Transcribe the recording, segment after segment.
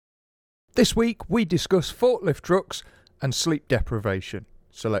This week we discuss forklift trucks and sleep deprivation.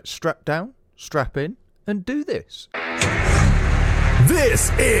 So let's strap down, strap in, and do this. This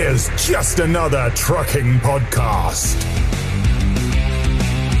is just another trucking podcast.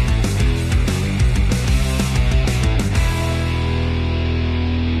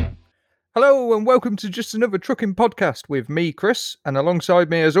 Hello and welcome to Just Another Trucking Podcast with me, Chris, and alongside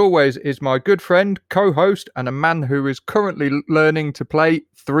me as always is my good friend, co-host, and a man who is currently learning to play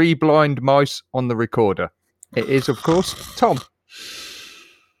Three Blind Mice on the recorder. It is, of course, Tom.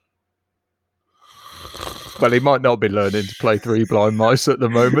 Well, he might not be learning to play Three Blind Mice at the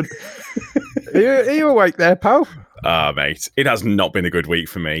moment. Are you awake there, pal? Mate, it has not been a good week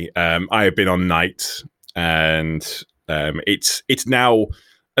for me. I have been on night, and it's now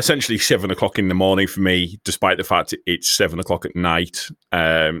essentially 7 o'clock in the morning for me, despite the fact it's 7 o'clock at night.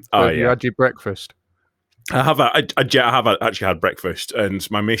 You had your breakfast? I have actually had breakfast, and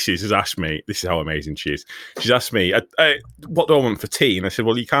my missus has asked me, this is how amazing she is, she's asked me, what do I want for tea? And I said,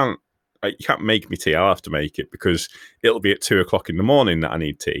 well, you can't make me tea, I'll have to make it, because it'll be at 2 o'clock in the morning that I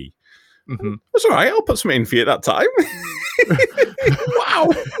need tea. Mm-hmm. That's all right, I'll put something in for you at that time. Wow.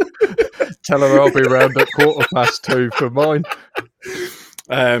 Tell her I'll be around at 2:15 for mine.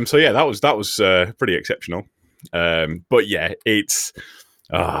 So yeah, that was pretty exceptional. But yeah, it's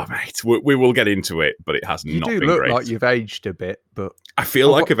mate, we will get into it, but it has not been great. You do look like you've aged a bit, but I feel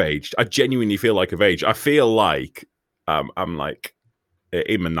like I've aged. I genuinely feel like I've aged. I feel like I'm like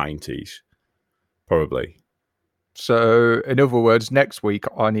in my 90s, probably. So, in other words, next week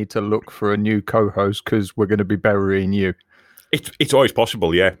I need to look for a new co-host because we're going to be burying you. It's always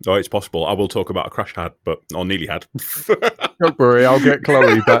possible, yeah. Oh, it's possible. I will talk about a crash I had, or nearly had. Don't worry, I'll get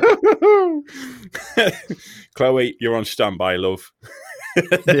Chloe back. Chloe, you're on standby, love.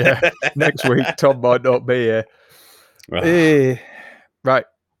 Yeah, next week Tom might not be here. Right,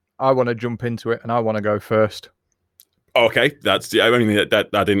 I want to jump into it, and I want to go first. Okay, I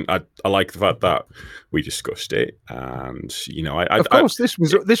like the fact that we discussed it, and you know, of course,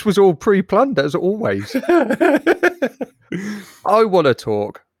 this was all pre-planned as always. I want to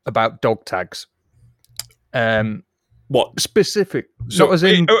talk about dog tags. What specific? So, not as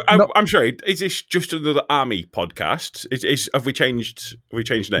in. I'm sorry. Is this just another army podcast? Have we changed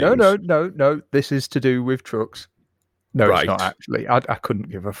names? No. This is to do with trucks. No, right. It's not actually. I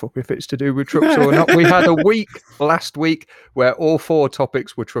couldn't give a fuck if it's to do with trucks or not. We had a week last week where all 4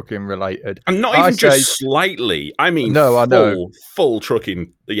 topics were trucking related. And not even just slightly. I mean, no, I know. Full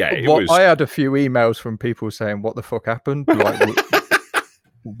trucking. Yeah, I had a few emails from people saying, what the fuck happened? Like,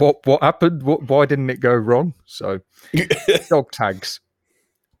 what happened? Why didn't it go wrong? So, dog tags.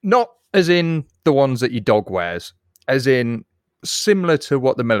 Not as in the ones that your dog wears, as in similar to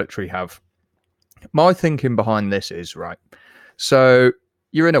what the military have. My thinking behind this is, right, so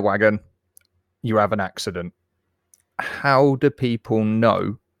you're in a wagon, you have an accident. How do people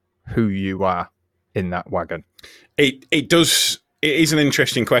know who you are in that wagon? It is an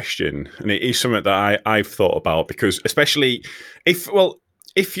interesting question, and it is something that I've thought about, because especially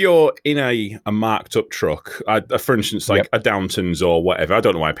if you're in a marked up truck, for instance, like a Downtons or whatever. I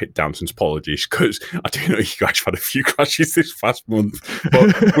don't know why I picked Downtons, apologies, because I do know you guys have had a few crashes this past month,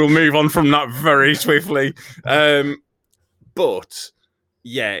 but we'll move on from that very swiftly. But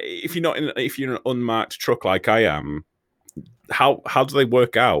yeah, if you're an unmarked truck like I am, how do they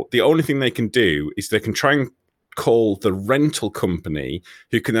work out? The only thing they can do is they can try and call the rental company,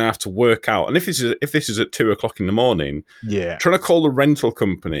 who can then have to work out. And if this is at 2 o'clock in the morning, trying to call the rental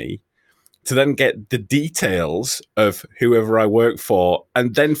company to then get the details of whoever I work for,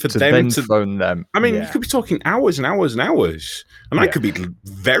 and then for them to phone them. I mean, you could be talking hours and hours and hours, and I could be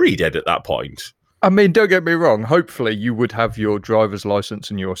very dead at that point. I mean, don't get me wrong. Hopefully, you would have your driver's license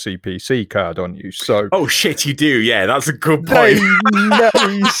and your CPC card on you. So, oh shit, you do. Yeah, that's a good point.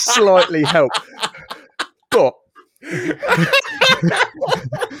 They slightly help, but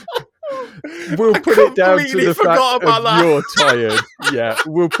we'll put it down to the fact that you're tired. Yeah,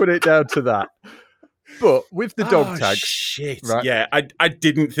 we'll put it down to that. But with the dog tag, shit, right? Yeah, I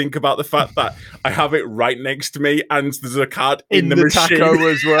didn't think about the fact that I have it right next to me, and there's a card in the machine taco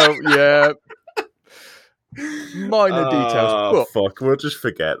as well. Yeah, minor details. But fuck, we'll just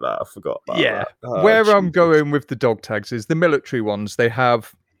forget that. I forgot that. Yeah, where Jesus. I'm going with the dog tags is the military ones. They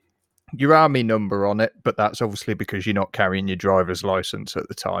have your army number on it, but that's obviously because you're not carrying your driver's license at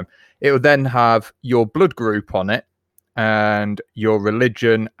the time. It will then have your blood group on it, and your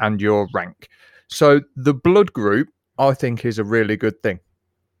religion and your rank. So the blood group, I think, is a really good thing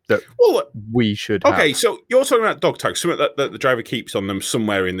that we should have. Okay, so you're talking about dog tags, something that the driver keeps on them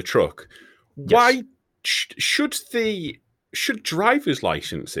somewhere in the truck. Yes. Why should drivers'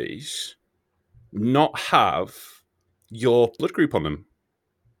 licenses not have your blood group on them.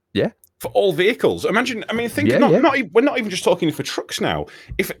 Yeah. For all vehicles. Imagine, I mean, think Yeah, not, yeah. not we're not even just talking for trucks now.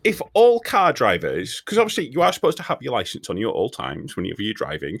 If all car drivers, because obviously you are supposed to have your license on you at all times whenever you're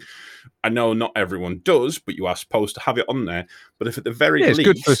driving. I know not everyone does, but you are supposed to have it on there. But if at the very It's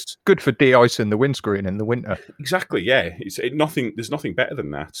least, good for de-icing the windscreen in the winter. exactly, yeah, nothing. There's nothing better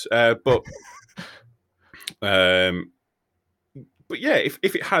than that. But yeah, if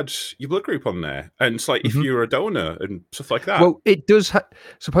it had your blood group on there, and it's like if you're a donor and stuff like that. Well, it does.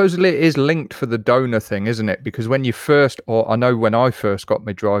 Supposedly, it is linked for the donor thing, isn't it? Because when you first, or I know when I first got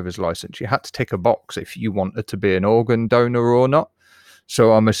my driver's license, you had to tick a box if you wanted to be an organ donor or not.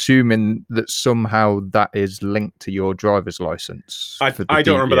 So I'm assuming that somehow that is linked to your driver's license. I don't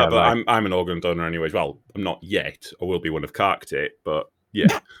remember that, but I'm an organ donor anyways. Well, I'm not yet. I will be when I've carked it, but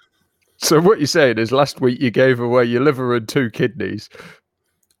yeah. So what you're saying is last week you gave away your liver and 2 kidneys.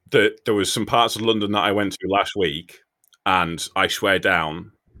 There was some parts of London that I went to last week, and I swear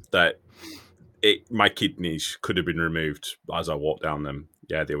down that my kidneys could have been removed as I walked down them.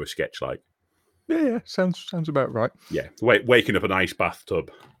 Yeah, they were sketch-like. Yeah, sounds about right. Yeah, waking up an ice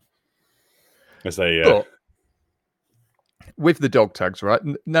bathtub. As they... But with the dog tags, right?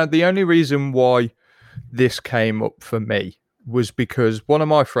 Now, the only reason why this came up for me was because one of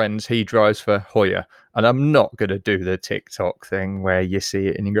my friends, he drives for Hoya, and I'm not going to do the TikTok thing where you see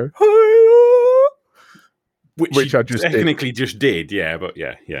it and you go, Hoya! Which I just technically just did, yeah, but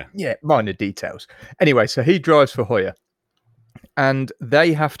yeah. Yeah, minor details. Anyway, so he drives for Hoya, and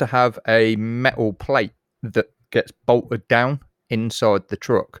they have to have a metal plate that gets bolted down inside the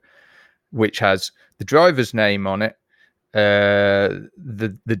truck, which has the driver's name on it,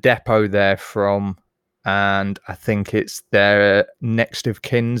 the depot they're from, and I think it's their next of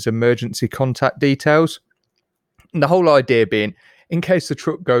kin's emergency contact details. And the whole idea being, in case the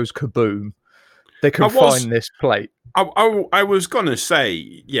truck goes kaboom, they can find this plate. I was gonna say,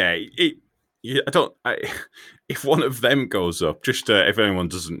 yeah, if one of them goes up, just if anyone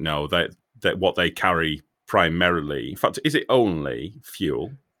doesn't know that what they carry primarily, in fact, is it only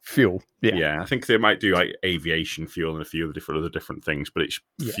fuel? Fuel, yeah. I think they might do like aviation fuel and a few other different things, but it's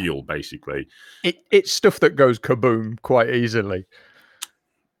fuel basically. It's stuff that goes kaboom quite easily.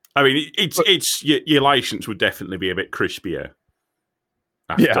 I mean, it's your license would definitely be a bit crispier.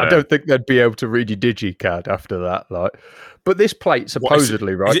 Yeah, I don't think they'd be able to read your digicard after that. Like, but this plate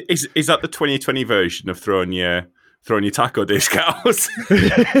supposedly, right? Is that the 2020 version of throwing your taco disc out?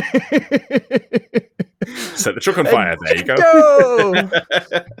 Set the truck on fire. There you go.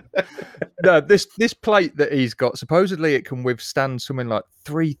 No, this plate that he's got, supposedly it can withstand something like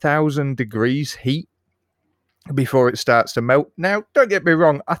 3,000 degrees heat before it starts to melt. Now, don't get me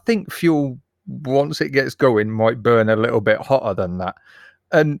wrong. I think fuel, once it gets going, might burn a little bit hotter than that.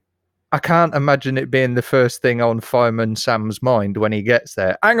 And I can't imagine it being the first thing on Fireman Sam's mind when he gets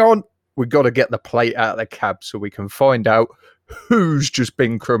there. Hang on, we've got to get the plate out of the cab so we can find out who's just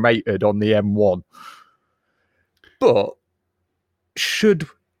been cremated on the M1. But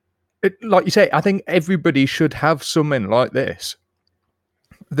like you say, I think everybody should have something like this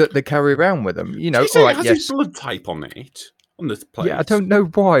that they carry around with them. You know, all right, has his blood type on it on this plate? Yeah, I don't know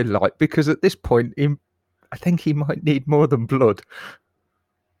why. Because at this point, I think he might need more than blood.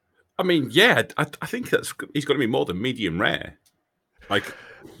 I mean, yeah, I think he's got to be more than medium rare. Like,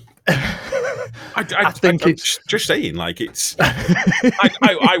 I think it's just saying. Like, it's.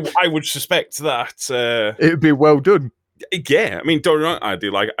 I would suspect that it would be well done. Yeah, I mean, don't know. I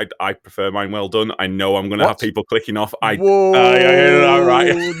do like. I prefer mine well done. I know I'm going to have people clicking off. Whoa!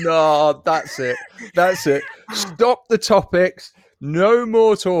 Right. No, that's it. That's it. Stop the topics. No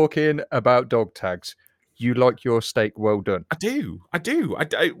more talking about dog tags. You like your steak well done? I do.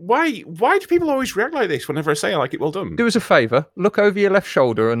 Why do people always react like this whenever I say I like it well done? Do us a favour. Look over your left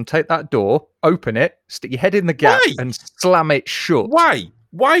shoulder and take that door, open it, stick your head in the gap and slam it shut. Why?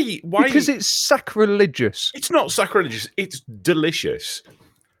 Because it's sacrilegious. It's not sacrilegious. It's delicious.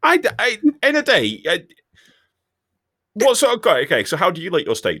 In a day, what sort of guy? Okay, so how do you like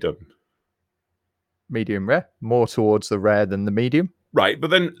your steak done? Medium rare. More towards the rare than the medium. Right, but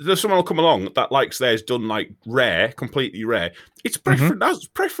then there's someone will come along that likes theirs done like rare, completely rare. It's preference. That's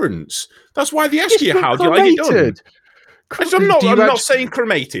preference. That's why they ask you how do you like it done. I'm not saying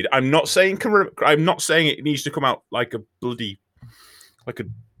cremated. I'm not saying it needs to come out like a bloody, I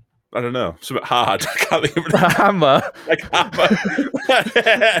don't know, something hard. I can't think of a hammer. Like hammer.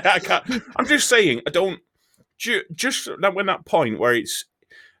 I can't. I'm just saying. I don't. Just when that point where it's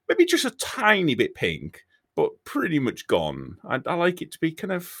maybe just a tiny bit pink. But pretty much gone. I like it to be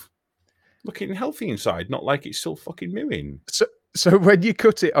kind of looking healthy inside, not like it's still fucking mooing. So when you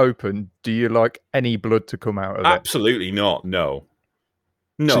cut it open, do you like any blood to come out of it? Absolutely not. No.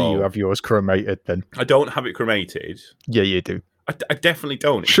 So you have yours cremated then? I don't have it cremated. Yeah, you do. I definitely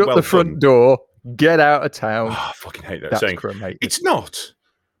don't. It's Shut well the front done. door, get out of town. Oh, I fucking hate that That's saying. cremated. It's not.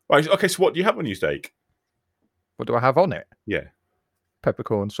 Right, okay, so what do you have on your steak? What do I have on it? Yeah.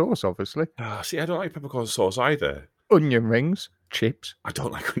 Peppercorn sauce, obviously. See, I don't like peppercorn sauce either. Onion rings, chips. I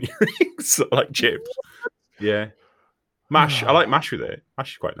don't like onion rings. I like chips. Yeah. Mash. I like mash with it.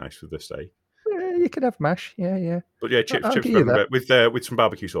 Mash is quite nice with the steak. Yeah, you can have mash. Yeah. But yeah, chips I'll chips give you that. with some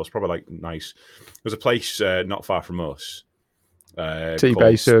barbecue sauce, probably like nice. There's a place not far from us. T-Bay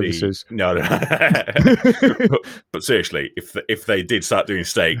called Services. No. but seriously, if they did start doing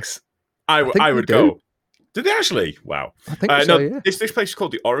steaks, I would go. Did they actually? Wow. I think so, yeah. This place is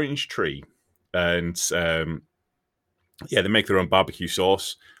called the Orange Tree, and they make their own barbecue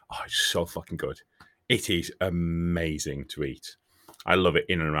sauce. Oh, it's so fucking good. It is amazing to eat. I love it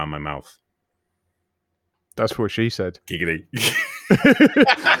in and around my mouth. That's what she said. Giggity.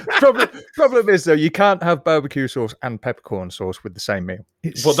 Problem is, though, you can't have barbecue sauce and peppercorn sauce with the same meal.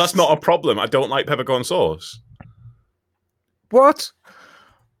 Well, that's not a problem. I don't like peppercorn sauce. What?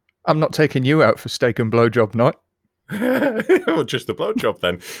 I'm not taking you out for steak and blowjob night. Well, just the blowjob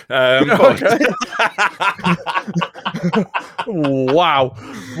then. Wow.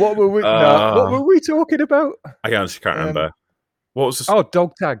 What were we talking about? I honestly can't remember. What was this? Oh,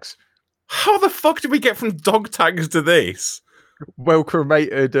 dog tags. How the fuck did we get from dog tags to this? Well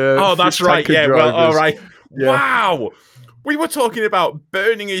cremated. That's right. Yeah. Drivers. Well, all right. Yeah. Wow. We were talking about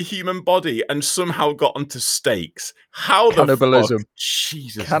burning a human body and somehow got onto steaks. How cannibalism. The fuck?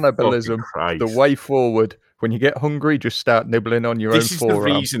 Jesus. Cannibalism. The way forward. When you get hungry, just start nibbling on your own forearm. This is the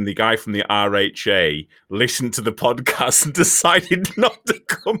reason the guy from the RHA listened to the podcast and decided not to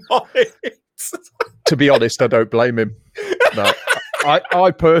come on it. To be honest, I don't blame him. No. I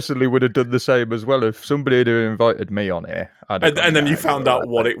personally would have done the same as well if somebody had invited me on here. And then you found out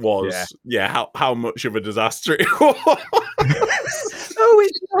what it was. Yeah, how much of a disaster it was. No,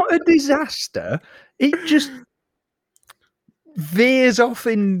 it's not a disaster. It just veers off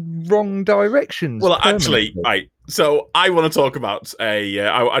in wrong directions. Well, actually, right. So I want to talk about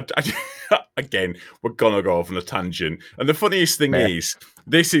again, we're going to go off on a tangent. And the funniest thing is,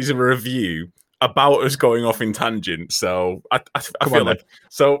 this is a review about us going off in tangent. So I feel like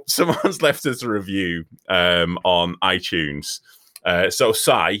so someone's left us a review on iTunes. So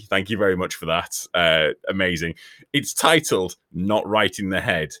Sai, thank you very much for that. Amazing. It's titled "Not Right in the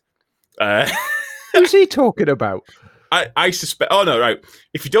Head." Who's he talking about? I suspect. Oh no, right.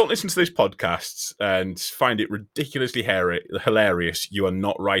 If you don't listen to this podcast and find it ridiculously hilarious, you are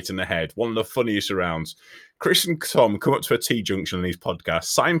not right in the head. One of the funniest around. Chris and Tom come up to a T-junction on these podcasts.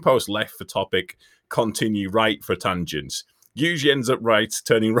 Signpost left for topic, continue right for tangents. Usually ends up right,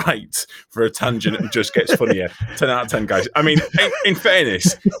 turning right for a tangent and just gets funnier. 10 out of 10, guys. I mean, in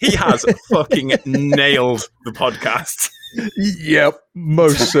fairness, he has fucking nailed the podcast. Yep,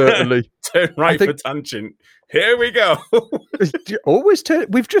 most certainly. Turn right for tangent. Here we go. Always turn.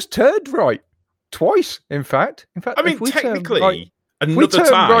 We've just turned right twice. In fact, I mean, technically, right, another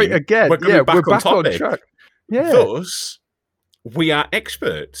time, right again. We're back on track. Yeah. Thus, we are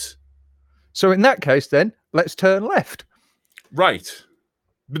experts. So in that case, then let's turn left. Right.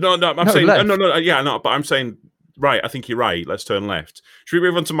 But no. I'm saying left. No. Yeah, no. But I'm saying right. I think you're right. Let's turn left. Should we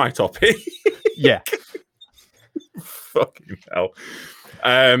move on to my topic? Yeah. Fucking hell.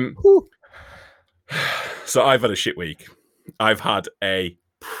 So I've had a shit week. I've had a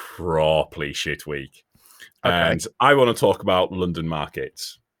properly shit week. Okay. And I want to talk about London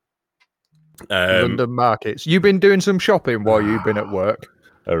markets. London markets. You've been doing some shopping while you've been at work.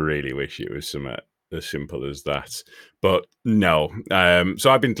 I really wish it was something as simple as that. But no.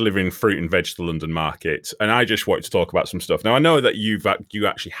 So I've been delivering fruit and veg to the London market. And I just wanted to talk about some stuff. Now, I know that you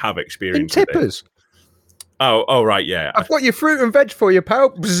actually have experience in Tippers. Oh, right, yeah. I've got your fruit and veg for you,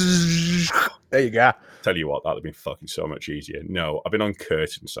 pal. There you go. Tell you what, that would have been fucking so much easier. No, I've been on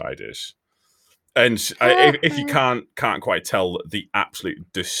Curtain Siders. And if you can't quite tell the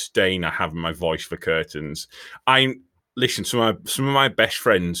absolute disdain I have in my voice for curtains, listen, some of my best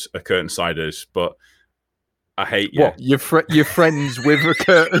friends are Curtain Siders, but I hate you. What? You're friends with a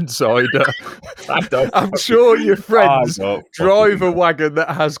curtain cider? I'm sure your friends drive a wagon that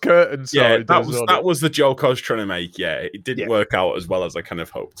has curtain ciders. Yeah, that was the joke I was trying to make. Yeah, it didn't work out as well as I kind of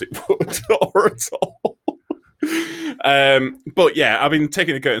hoped it would, or at all. But yeah, I've been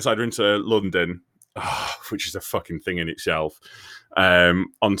taking a curtain cider into London, which is a fucking thing in itself,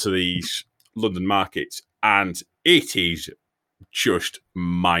 onto these London markets, and it is just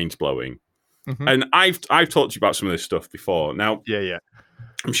mind blowing. Mhm. And I've talked to you about some of this stuff before. Now, Yeah.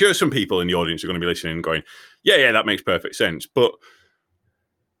 I'm sure some people in the audience are going to be listening and going, yeah, that makes perfect sense. But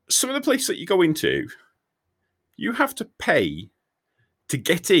some of the places that you go into, you have to pay to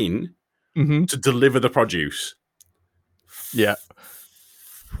get in Mhm. to deliver the produce. Yeah.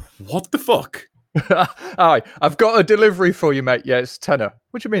 What the fuck? Aye, I've got a delivery for you, mate. Yeah, it's a tenner.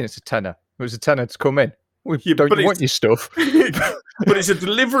 What do you mean it's a tenner? It was a tenner to come in. Well, Yeah, don't but you want your stuff? but it's a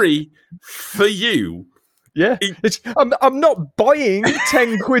delivery for you. Yeah, I'm not buying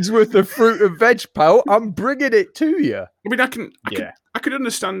 10 quid's worth of fruit and veg, pal. I'm bringing it to you. I mean, I could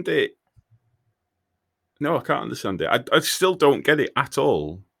understand it. No, I can't understand it. I still don't get it at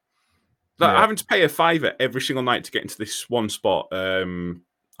all. Like, having to pay a £5 every single night to get into this one spot.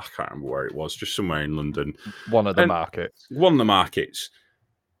 I can't remember where it was, just somewhere in London. One of the markets. One of the markets.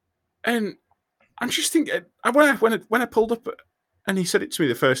 And I'm just thinking, when I pulled up and he said it to me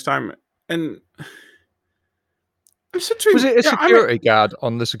the first time, and I said to him, was it a security guard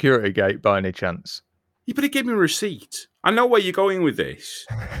on the security gate by any chance? Yeah, but he gave me a receipt. I know where you're going with this.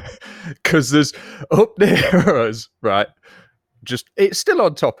 Because there's up near us, right? It's still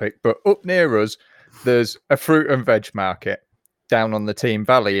on topic, but up near us, there's a fruit and veg market down on the Team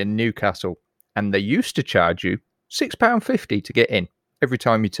Valley in Newcastle, and they used to charge you £6.50 to get in every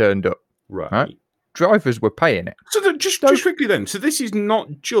time you turned up. Right? Drivers were paying it. So just quickly then. So this is not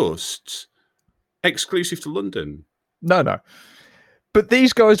just exclusive to London. No. But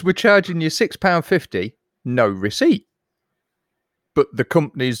these guys were charging you £6.50, no receipt. But the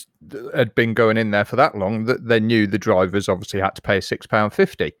companies had been going in there for that long that they knew the drivers obviously had to pay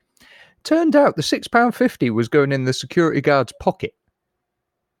 £6.50. Turned out the £6.50 was going in the security guard's pocket.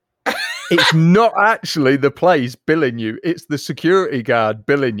 It's not actually the place billing you. It's the security guard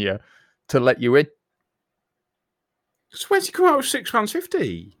billing you to let you in. So where's he come out with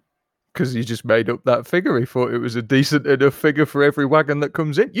 £6.50? Because he just made up that figure. He thought it was a decent enough figure for every wagon that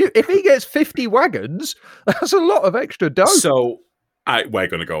comes in. If he gets 50 wagons, that's a lot of extra dough. So we're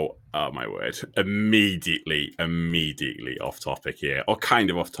going to go, oh my word, immediately off topic here, or kind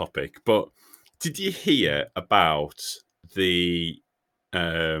of off topic. But did you hear about the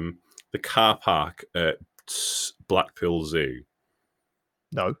car park at Blackpool Zoo?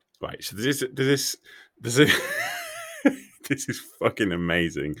 No. Right. So there's this this is fucking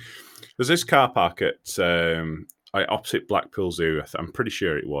amazing. There's this car park at opposite Blackpool Zoo. I'm pretty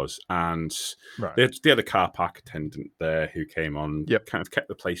sure it was, and they had a car park attendant there who came on, kind of kept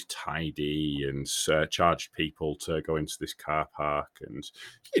the place tidy and charged people to go into this car park, and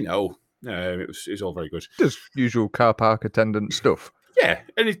it was all very good. Just usual car park attendant stuff. Yeah,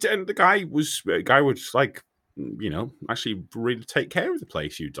 and the guy would like, actually really take care of the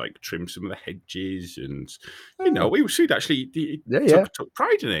place. You'd like trim some of the hedges, and he'd actually took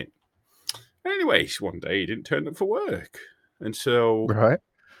pride in it. Anyways, one day he didn't turn up for work, and so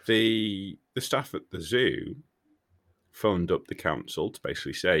the staff at the zoo phoned up the council to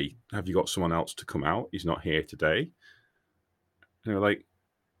basically say, "Have you got someone else to come out? He's not here today." And they were like,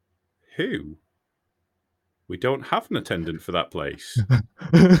 "Who? We don't have an attendant for that place."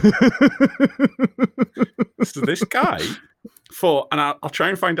 So this guy, and I'll try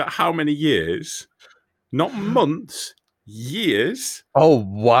and find out how many years, not months, years. Oh,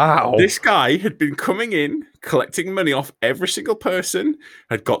 wow. This guy had been coming in, collecting money off every single person,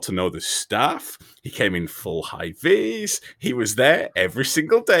 had got to know the staff. He came in full high vis. He was there every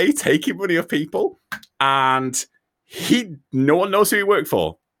single day taking money off people. And no one knows who he worked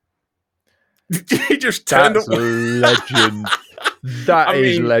for. He just turned up. Legend. That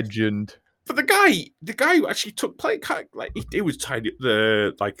is legend. But the guy who actually took plate, like he was tidy up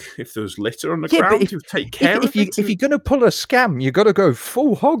if there was litter on the ground, he would take care of it. If you're gonna pull a scam, you got to go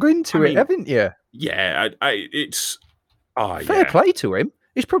full hog into it, haven't you? Yeah, it's fair play to him.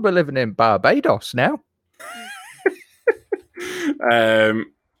 He's probably living in Barbados now. It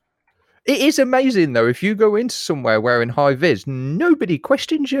is amazing though. If you go into somewhere wearing high vis, nobody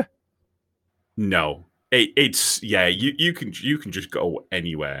questions you. No, it's you can just go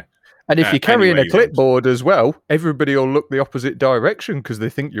anywhere. And if you're carrying a clipboard as well, everybody will look the opposite direction because they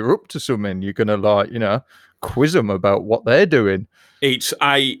think you're up to something. You're gonna quiz them about what they're doing.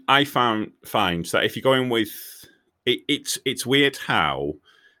 I find that if you're going with it's weird how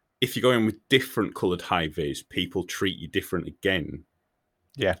if you're going with different coloured high vis, people treat you different again.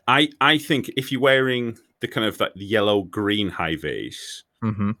 Yeah, I think if you're wearing the kind of like the yellow green high vis,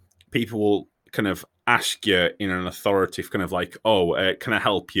 people will kind of ask you in an authoritative kind of like, can I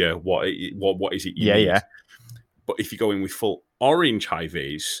help you? What is it you need? Yeah. But if you go in with full orange high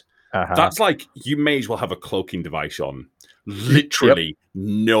vis, that's like you may as well have a cloaking device on. Literally,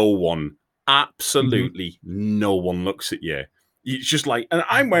 no one absolutely no one looks at you. It's just like, and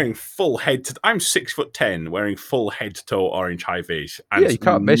I'm wearing full head to, I'm 6'10", wearing full head to toe orange high vis, and Yeah, you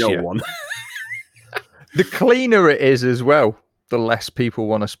can't miss no you. one. The cleaner it is as well, the less people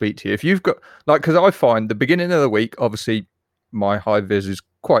want to speak to you. If you've got, like, because I find the beginning of the week, obviously, my high vis is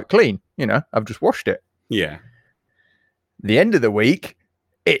quite clean. You know, I've just washed it. Yeah. The end of the week,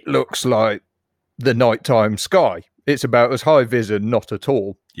 it looks like the nighttime sky. It's about as high vis and not at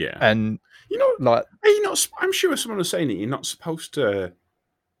all. Yeah. And you know, like, are you not? I'm sure someone was saying that you're not supposed to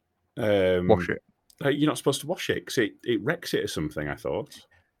wash it. You're not supposed to wash it because it wrecks it or something. I thought.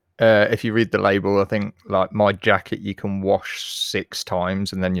 If you read the label, I think like my jacket, you can wash 6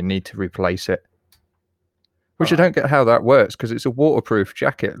 times and then you need to replace it. Which I don't get how that works because it's a waterproof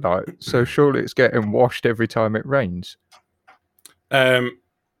jacket, like so. Surely it's getting washed every time it rains.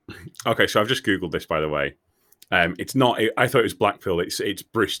 Okay, so I've just googled this, by the way. It's not. I thought it was Blackpool. It's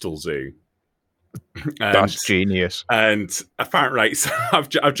Bristol Zoo. That's genius. And apparently, right, so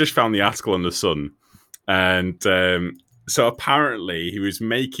I've just found the article on the Sun, and so apparently he was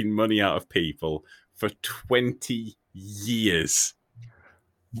making money out of people for 20 years.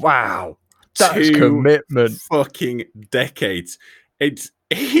 Wow. That's commitment. Fucking decades. It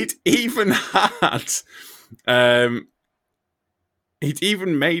even had it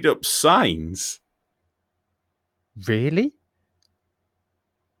even made up signs. Really?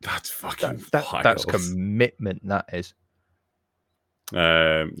 That's fucking wild. That's commitment, that is.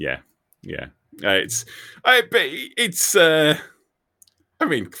 Yeah. It's I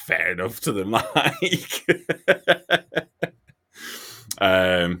mean, fair enough to them, like.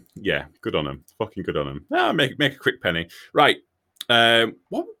 Yeah, good on him. Fucking good on him. Make a quick penny. Right.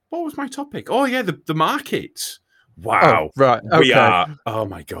 What was my topic? Oh yeah, the markets. Wow. Oh, right. Okay. We are. Oh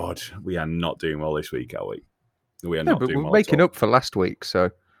my god, we are not doing well this week, are we? We are not but doing we're well. making up for last week, so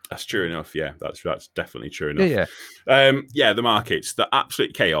that's true enough. Yeah, that's definitely true enough. Yeah. The markets, the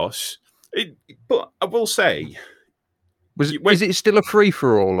absolute chaos. But I will say, is it still a free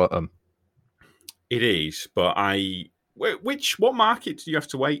for all at them? It is, but what market do you have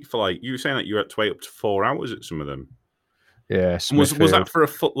to wait for? Like you were saying that you had to wait up to 4 hours at some of them. Yeah, was that for a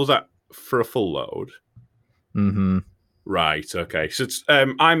full? Was that for a full load? Mm-hmm. Right. Okay. So it's,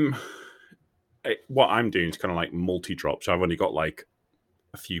 what I'm doing is kind of like multi-drop. So I've only got like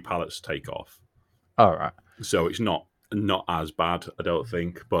a few pallets to take off. All right. So it's not as bad, I don't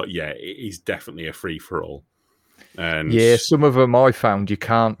think. But yeah, it is definitely a free for all. And yeah, some of them I found you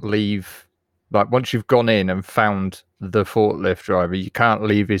can't leave. Like once you've gone in and found the forklift driver, you can't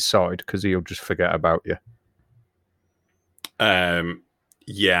leave his side because he'll just forget about you.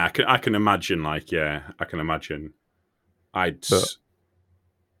 Yeah, I can imagine. Like, yeah, I can imagine. But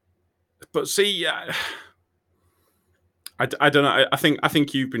see, I don't know. I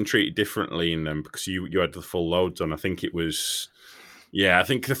think you've been treated differently in them because you had the full loads on. I think it was. Yeah, I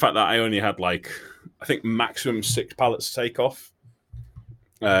think the fact that I only had maximum 6 pallets to take off.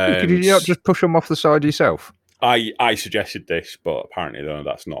 Could you not just push them off the side yourself? I suggested this, but apparently though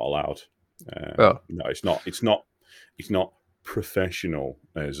that's not allowed. No, it's not. It's not professional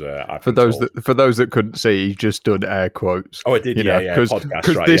as I've for those that couldn't see, he's just done air quotes. Oh, I did. Yeah,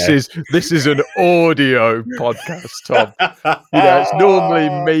 because right, this is an audio podcast, Tom. It's normally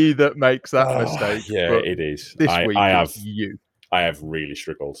me that makes that mistake. Yeah, it is. This week I have really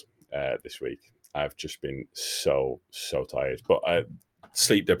struggled this week. I've just been so tired. But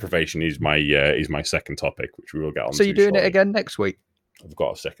sleep deprivation is my second topic, which we will get on. So you're doing it again next week? I've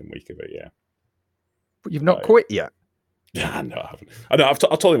got a second week of it, yeah. But you've not quit yet. Yeah, no, I haven't. I know.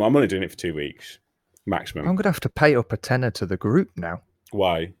 I told him I'm only doing it for 2 weeks maximum. I'm gonna have to pay up a tenner to the group now.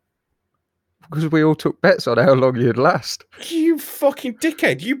 Why? Because we all took bets on how long you'd last. You fucking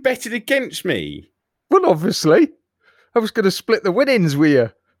dickhead! You betted against me. Well, obviously, I was going to split the winnings with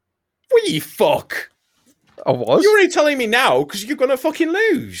you. Well, you fuck. I was. You're only telling me now because you're going to fucking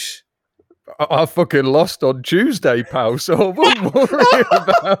lose. I fucking lost on Tuesday, pal, so I wouldn't worry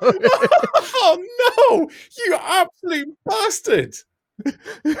about it. Oh, no! You absolute bastard!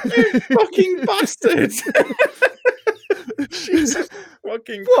 You fucking bastard! Jesus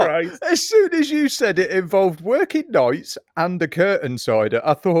fucking Christ. As soon as you said it involved working nights and a curtain cider,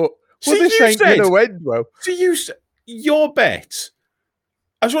 I thought, well, this ain't going to end well. So your bet,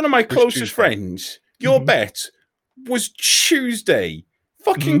 as one of my closest friends, your bet was Tuesday.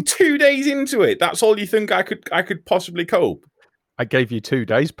 Fucking 2 days into it. That's all you think I could possibly cope? I gave you 2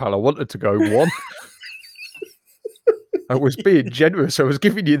 days, pal. I wanted to go 1. I was being generous. I was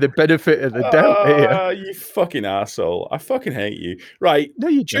giving you the benefit of the doubt here. You fucking arsehole. I fucking hate you. Right. No,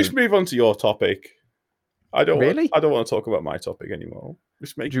 you just move on to your topic. I don't Really? I don't want to talk about my topic anymore.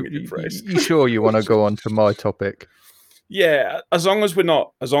 It's making me depressed. You sure you want to go on to my topic? Yeah, as long as we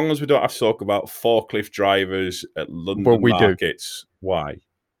don't have to talk about forklift drivers at London Well, we do. markets. Why?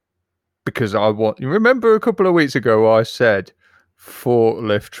 Because you remember a couple of weeks ago I said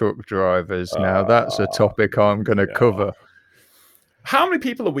forklift truck drivers. Now that's a topic I'm going to cover. How many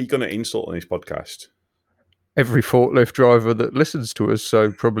people are we going to insult on this podcast? Every forklift driver that listens to us,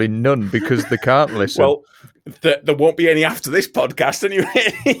 so probably none because they can't listen. Well, there won't be any after this podcast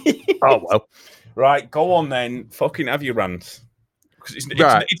anyway. Oh, well. Right, go on then. Fucking have your rant. Because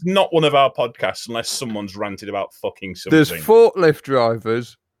it's not one of our podcasts unless someone's ranted about fucking something. There's forklift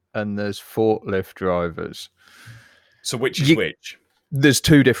drivers and there's forklift drivers. So which is which? There's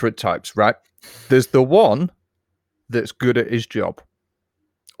two different types, right? There's the one that's good at his job.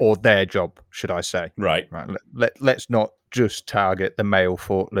 Or their job, should I say. Right. Let's not just target the male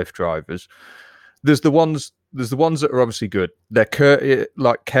forklift drivers. There's the ones that are obviously good. They're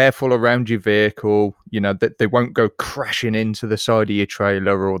careful around your vehicle. You know, that they won't go crashing into the side of your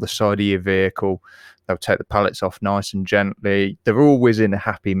trailer or the side of your vehicle. They'll take the pallets off nice and gently. They're always in a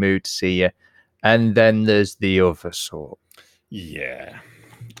happy mood to see you. And then there's the other sort. Yeah.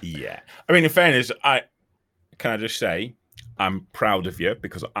 I mean, in fairness, can I just say, I'm proud of you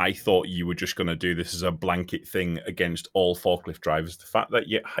because I thought you were just going to do this as a blanket thing against all forklift drivers. The fact that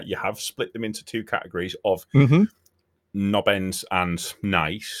you have split them into two categories of knob-ends and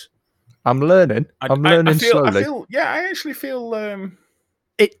nice. I'm learning. I'm learning slowly. I actually feel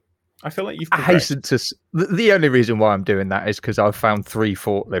I feel like you've progressed. I hasten to. The only reason why I'm doing that is because I've found 3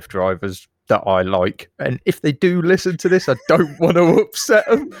 forklift drivers that I like, and if they do listen to this, I don't want to upset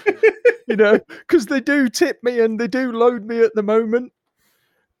them. You know, because they do tip me and they do load me at the moment.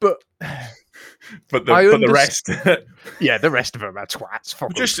 But the rest, yeah, the rest of them are twats.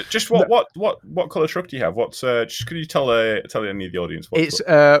 Just what colour truck do you have? What's just could you tell any of the audience? It's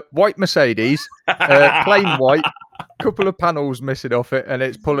white Mercedes, plain white, couple of panels missing off it, and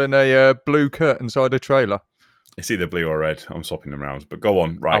it's pulling a blue curtain side of trailer. It's either blue or red. I'm swapping them around, but go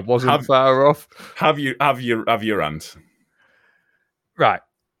on. Right, I wasn't far off. Have your rant. Right.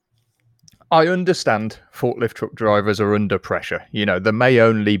 I understand forklift truck drivers are under pressure. You know, there may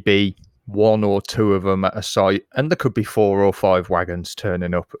only be 1 or 2 of them at a site, and there could be 4 or 5 wagons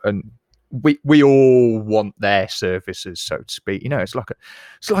turning up, and we all want their services, so to speak. You know, it's like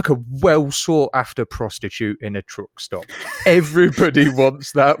a well sought after prostitute in a truck stop. Everybody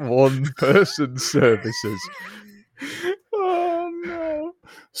wants that one person's services. Oh no!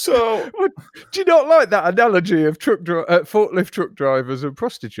 So, do you not like that analogy of forklift truck drivers and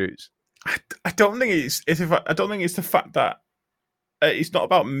prostitutes? I don't think it's the fact that it's not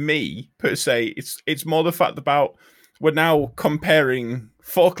about me per se. It's more the fact about we're now comparing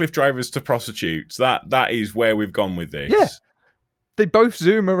forklift drivers to prostitutes. That is where we've gone with this. Yeah, they both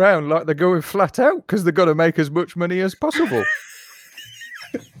zoom around like they're going flat out because they've got to make as much money as possible.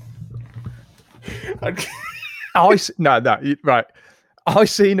 Right. I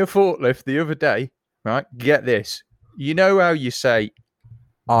seen a forklift the other day. Right, get this. You know how you say,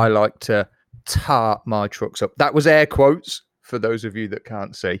 I like to tart my trucks up. That was air quotes for those of you that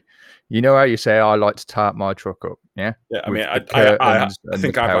can't see. You know how you say, I like to tart my truck up, yeah? Yeah, I mean, I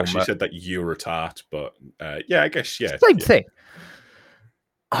think I've actually said that you're a tart, but yeah, I guess, yeah. Same thing.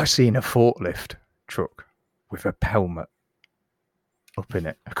 I've seen a forklift truck with a helmet up in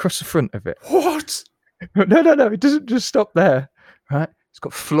it, across the front of it. What? No, it doesn't just stop there, right? It's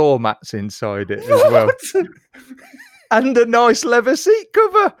got floor mats inside it as well. And a nice leather seat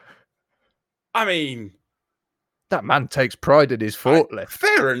cover. I mean, that man takes pride in his forklift.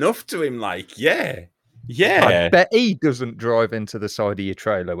 Fair enough to him, yeah. I bet he doesn't drive into the side of your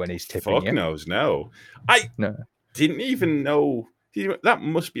trailer when he's tipping you. Fuck knows, no. I didn't even know. That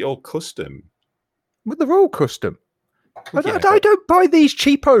must be all custom. Well, they're all custom. I don't buy these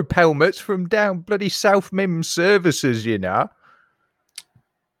cheapo helmets from down bloody South Mim Services, you know.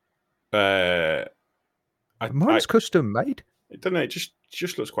 Mine's custom made. I don't know. It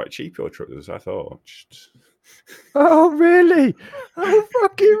just looks quite cheap, your truck, as I thought. Oh, really? Oh,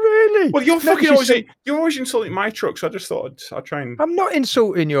 fucking really? Well, you're always insulting my truck, so I just thought I'd try and... I'm not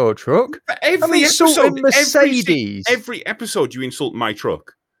insulting your truck. I'm insulting Mercedes. Every episode you insult my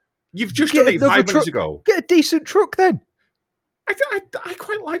truck. You've just done it 5 minutes ago. Get a decent truck, then. I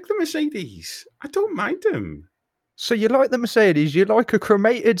quite like the Mercedes. I don't mind them. So you like the Mercedes, you like a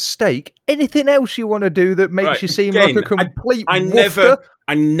cremated steak. Anything else you want to do that makes you seem like a complete woofter?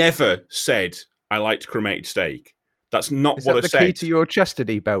 I never said I liked cremated steak. That's not what I said. Is that the key to your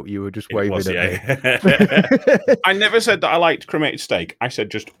chastity belt you were just waving at me? I never said that I liked cremated steak. I said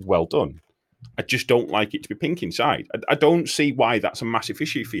just well done. I just don't like it to be pink inside. I don't see why that's a massive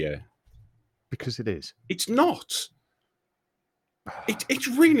issue for you. Because it is. It's not. It's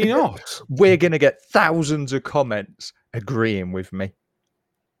really not. We're going to get thousands of comments agreeing with me.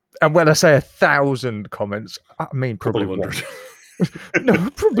 And when I say 1,000 comments, I mean probably one. No,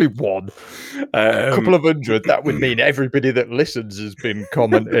 probably one. A couple of hundred. That would mean everybody that listens has been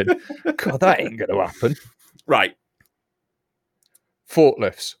commenting. God, that ain't going to happen. Right.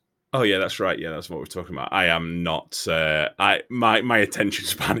 Forklifts. Oh yeah, that's right. Yeah, that's what we're talking about. I am not. My attention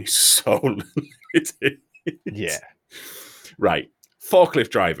span is so limited. Yeah. Right.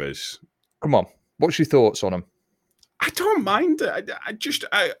 Forklift drivers. Come on. What's your thoughts on them? I don't mind.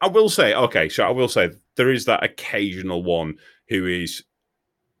 I will say, okay, so I will say there is that occasional one who is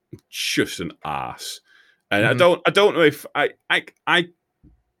just an ass. And I don't know if I'm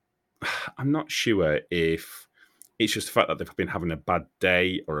not sure if it's just the fact that they've been having a bad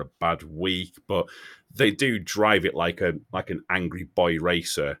day or a bad week, but they do drive it like an angry boy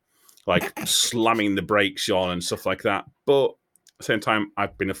racer, like slamming the brakes on and stuff like that. But at the same time,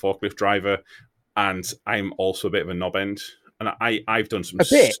 I've been a forklift driver, and I'm also a bit of a knob end, and I've done some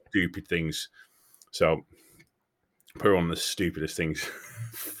stupid things. So put on the stupidest things.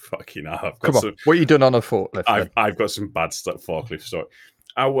 Fucking hell. Come on, what you done on a forklift? I've got some bad stuff forklift story.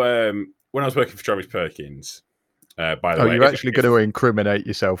 When I was working for Travis Perkins. By the way, you're actually going to incriminate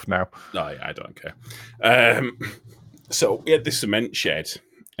yourself now. No, I don't care. So we had this cement shed,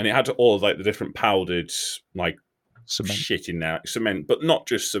 and it had all of like the different powdered like cement shit in there, cement, but not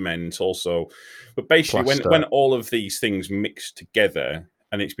just cement. Also, but basically, when all of these things mix together,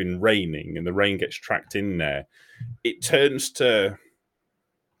 and it's been raining, and the rain gets tracked in there, it turns to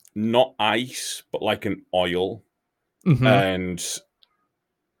not ice, but like an oil, and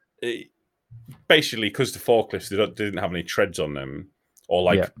basically, because the forklifts they didn't have any treads on them, or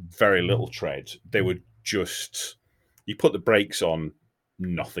like very little tread, they would just you put the brakes on,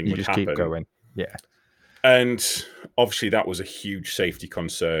 nothing would happen. Keep going, yeah. And obviously, that was a huge safety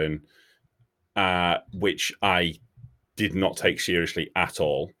concern, which I did not take seriously at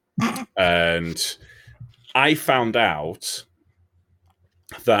all. And I found out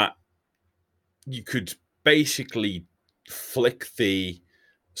that you could basically flick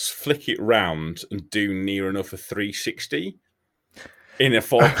it round and do near enough a 360 in a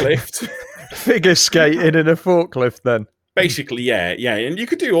forklift. Figure skating in a forklift, then. Basically, yeah, and you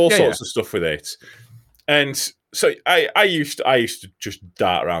could do all sorts of stuff with it. And so I used to just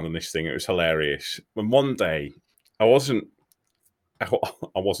dart around on this thing. It was hilarious. And one day, I wasn't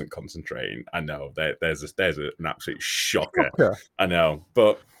concentrating. I know there's an absolute shocker. I know,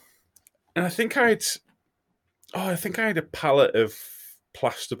 and I think I had a pallet of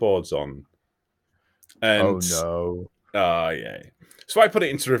plasterboards on. And, oh no! Yeah. So I put it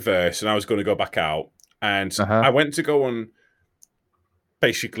into reverse, and I was going to go back out, and I went to go and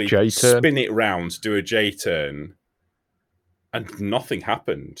basically spin it round, do a J-turn, and nothing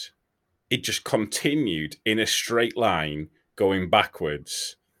happened. It just continued in a straight line, going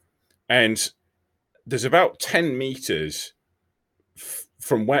backwards. And there's about 10 meters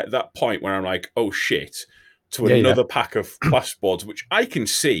from that point where I'm like, oh shit, to another pack of plasterboards, which I can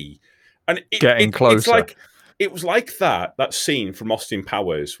see. And getting closer. It was like that scene from Austin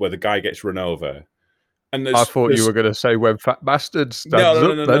Powers where the guy gets run over. And I thought you were going to say when Fat Bastard stands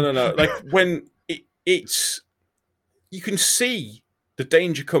No. Like when it's you can see the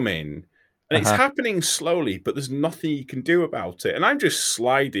danger come in, and it's happening slowly, but there's nothing you can do about it. And I'm just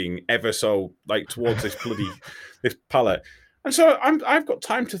sliding ever so like towards this this pallet, and so I've got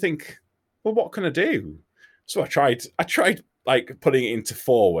time to think. Well, what can I do? So I tried like putting it into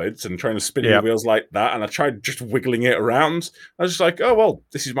forwards and trying to spin the wheels like that, and I tried just wiggling it around. I was just like, oh well,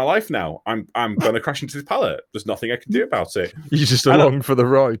 this is my life now. I'm going to crash into this pallet. There's nothing I can do about it. You're just along for the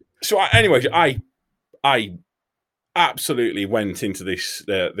ride. So I absolutely went into this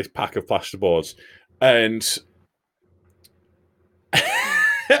pack of plasterboards, and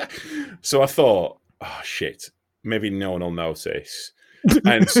so I thought, oh shit, maybe no one will notice.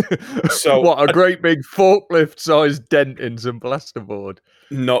 And so what a great big forklift-sized dent in some plasterboard.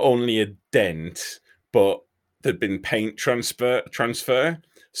 Not only a dent, but there'd been paint transfer.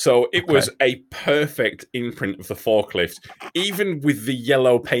 So it was a perfect imprint of the forklift, even with the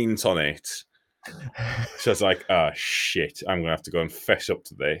yellow paint on it. So I was like, oh shit, I'm gonna have to go and fess up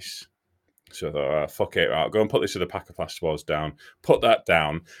to this. So I thought, fuck it, I'll go and put this with a pack of plasterboards down, put that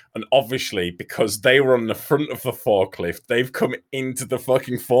down. And obviously, because they were on the front of the forklift, they've come into the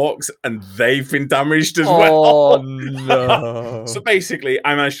fucking forks and they've been damaged as well. Oh, no. So basically,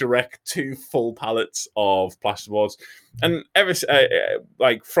 I managed to wreck 2 full pallets of plasterboards. And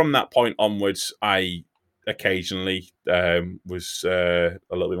like from that point onwards, I occasionally was a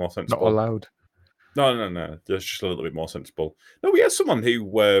little bit more sensible. Not allowed. No. There's just a little bit more sensible. No, we had someone who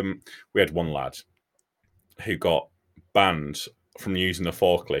we had one lad who got banned from using the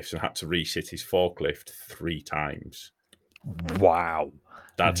forklift and had to resit his forklift 3 times. Wow.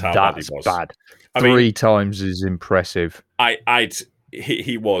 That's how bad he was. Bad. I mean, 3 times is impressive.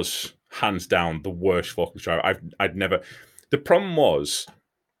 He was hands down the worst forklift driver. I'd never. The problem was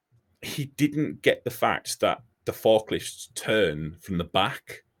he didn't get the fact that the forklifts turn from the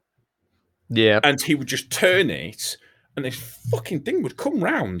back. Yeah. And he would just turn it, and this fucking thing would come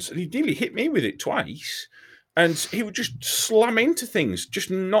round, and he nearly hit me with it twice. And he would just slam into things,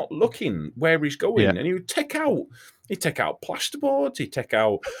 just not looking where he's going. Yeah. And he'd take out plasterboards, he'd take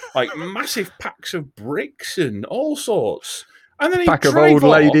out like massive packs of bricks and all sorts. And then he'd Pack of drive old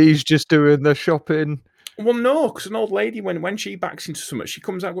off. ladies just doing the shopping. Well, no, because an old lady, when she backs into something, she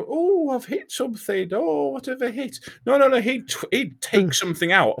comes out and goes, "Oh, I've hit something. Oh, what have I hit?" No. He'd take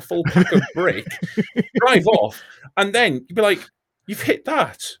something out, a full pack of brick, drive off, and then you'd be like, "You've hit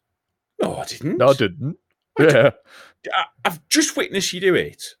that." No, I didn't. No, I didn't. Yeah. I've just witnessed you do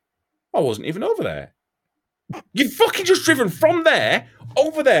it. I wasn't even over there. You've fucking just driven from there,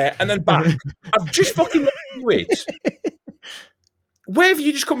 over there, and then back. I've just fucking do it. Where have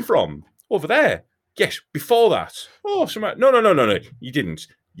you just come from? Over there. Yes, before that. Oh, no. You didn't.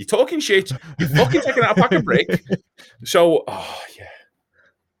 You're talking shit. You're fucking taking out a pack of brick. So, yeah.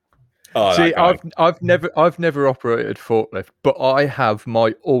 Oh, see, I've never operated forklift, but I have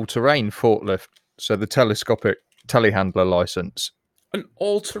my all-terrain forklift, so the telescopic telehandler license. An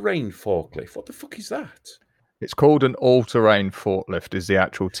all-terrain forklift. What the fuck is that? It's called an all-terrain forklift. Is the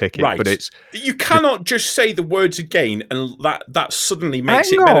actual ticket, right? But it's you cannot just say the words again, and that suddenly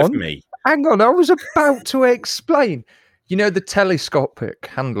makes it better for me. Hang on, I was about to explain. You know the telescopic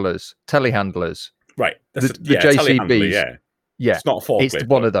handlers, telehandlers, right? The JCBs. Telehandler, yeah. It's not a forklift. It's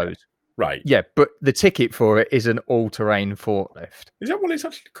one of those. Right. Yeah, but the ticket for it is an all-terrain forklift. Is that what it's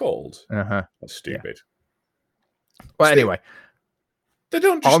actually called? Uh-huh. That's stupid. Yeah. Well, anyway. They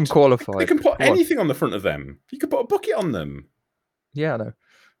don't just... I'm qualified. They can put anything on the front of them. You could put a bucket on them. Yeah, I know.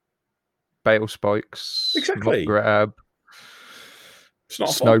 Bale spikes. Exactly. Grab. It's not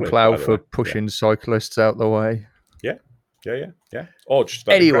a snowplow for pushing cyclists out the way. Yeah. Or just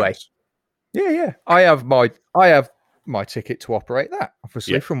anyway. Yeah. I have my ticket to operate that,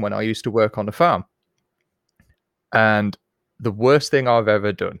 obviously, from when I used to work on the farm. And the worst thing I've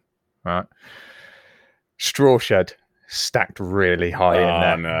ever done, right? Straw shed stacked really high in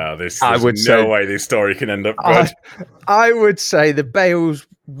there. No, there's no way this story can end up good. I would say the bales,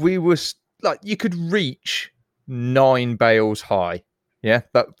 we were like, you could reach 9 bales high. Yeah,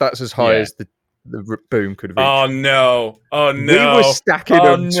 that's as high as the boom could reach. Oh no! We were stacking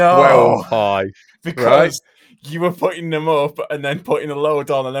them 12 high because you were putting them up and then putting a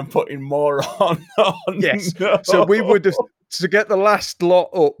load on and then putting more on. Yes. No. So we would just, to get the last lot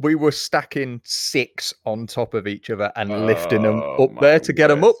up, we were stacking 6 on top of each other and lifting them up there to get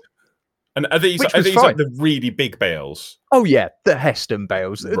them up. And are these like the really big bales? Oh yeah, the Heston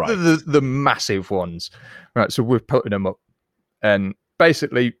bales, right. the massive ones. Right. So we're putting them up, and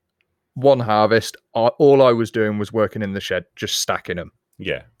basically, one harvest, all I was doing was working in the shed, just stacking them.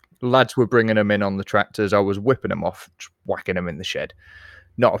 Yeah. Lads were bringing them in on the tractors. I was whipping them off, whacking them in the shed.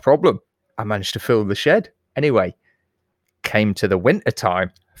 Not a problem. I managed to fill the shed. Anyway, came to the winter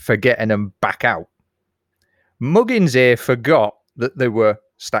time for getting them back out. Muggins here forgot that they were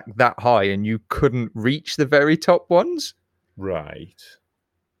stacked that high and you couldn't reach the very top ones. Right.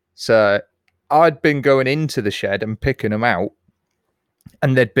 So I'd been going into the shed and picking them out,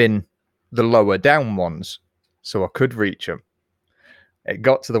 and there'd been the lower down ones, so I could reach them. It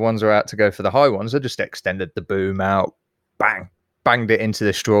got to the ones that were out to go for the high ones. I just extended the boom out, banged it into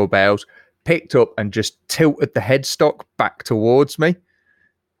the straw bales, picked up and just tilted the headstock back towards me,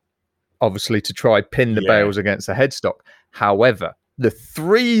 obviously to try pin the bales against the headstock. However, the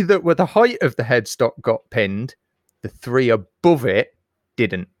 3 that were the height of the headstock got pinned. The 3 above it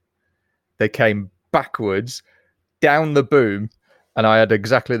didn't. They came backwards down the boom, and I had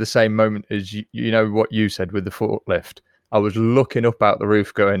exactly the same moment as you know what you said with the forklift. I was looking up out the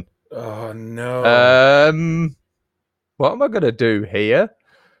roof going, oh no. What am I going to do here?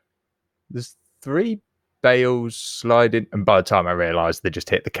 There's 3 bales sliding, and by the time I realised, they just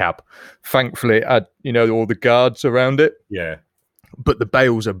hit the cab. Thankfully, it had, all the guards around it, Yeah. but the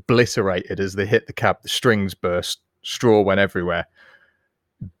bales obliterated as they hit the cab. The strings burst, straw went everywhere,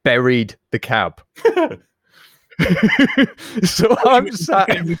 buried the cab. So I'm sat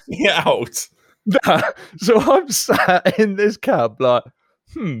out. So I'm sat in this cab like,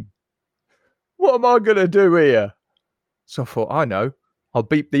 what am I gonna do here? So I thought, I know, I'll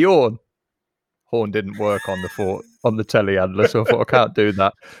beep the horn. Horn didn't work on the telehandler, so I thought I can't do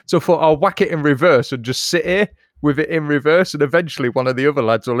that. So I thought I'll whack it in reverse and just sit here with it in reverse, and eventually one of the other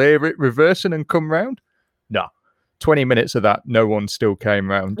lads will hear it reversing and come round. No, 20 minutes of that, no one still came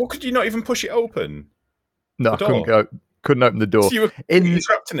round. Well, could you not even push it open? No, I couldn't open the door. So you were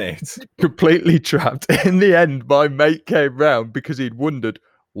trapped in it. Completely trapped. In the end, my mate came round because he'd wondered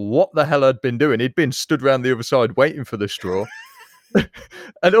what the hell I'd been doing. He'd been stood round the other side waiting for the straw.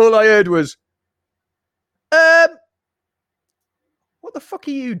 And all I heard was, what the fuck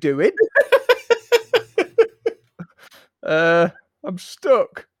are you doing? I'm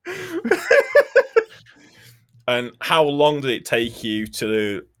stuck. And how long did it take you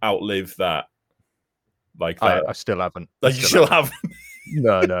to outlive that? Like that? I still haven't. You still haven't?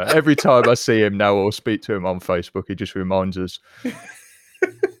 No. Every time I see him now or speak to him on Facebook, he just reminds us.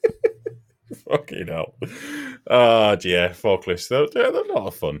 Fucking hell. Oh, yeah, forklifts. They're a lot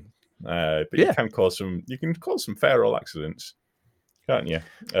of fun. But you can cause some feral accidents, can't you?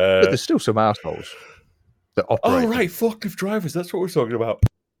 But there's still some assholes that operate. Oh, right, forklift drivers. That's what we're talking about.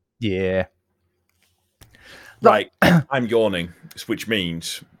 Yeah. Right, I'm yawning, which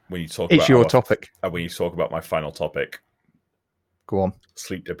means when you talk about your topic. When you talk about my final topic. Go on.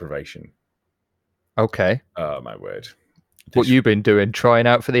 Sleep deprivation. Okay. Oh, my word. What you been doing? Trying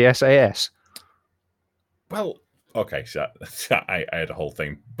out for the SAS? Well, okay, so I had a whole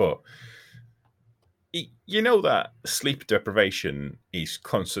thing, but you know that sleep deprivation is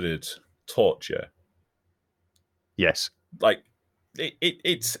considered torture. Yes. Like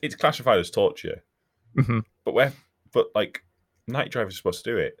it's classified as torture. Mm-hmm. But like night drivers are supposed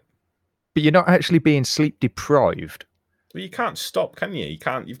to do it. But you're not actually being sleep deprived. Well, you can't stop, can you?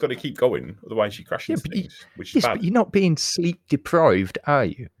 You've got to keep going, otherwise you crash into things, which is bad. But you're not being sleep deprived, are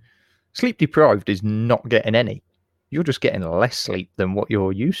you? Sleep deprived is not getting any. You're just getting less sleep than what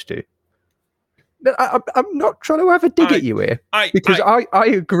you're used to. I'm not trying to have a dig at you here, because I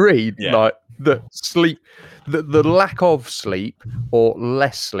agree, like that sleep, the lack of sleep or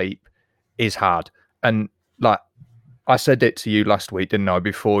less sleep is hard, and like I said it to you last week, didn't I?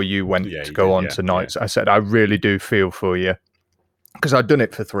 Before you went to go on to nights, I said I really do feel for you because I've done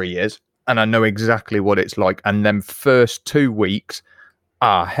it for 3 years and I know exactly what it's like. And then first 2 weeks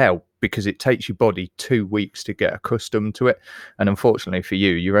are hell because it takes your body 2 weeks to get accustomed to it. And unfortunately for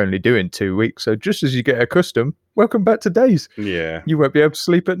you, you're only doing 2 weeks. So just as you get accustomed, welcome back to days. Yeah, you won't be able to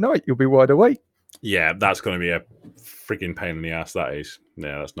sleep at night. You'll be wide awake. Yeah, that's going to be a freaking pain in the ass. That is.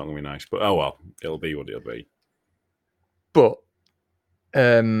 Yeah, that's not going to be nice. But oh well, it'll be what it'll be. But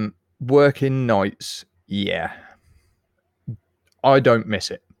working nights, yeah, I don't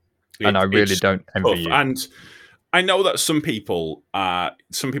miss it, and I really don't envy you. And I know that some people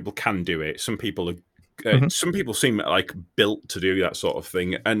can do it. Some people some people seem like built to do that sort of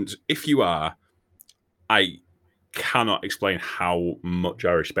thing. And if you are, I cannot explain how much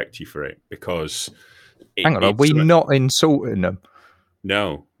I respect you for it, because hang on, are we not insulting them?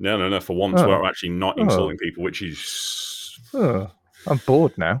 No. For once, we're actually not insulting people, which is. I'm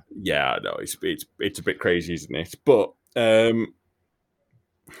bored now. Yeah, no, it's a bit crazy, isn't it? But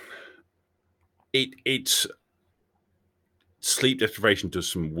it's sleep deprivation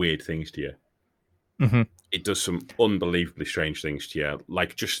does some weird things to you. Mm-hmm. It does some unbelievably strange things to you,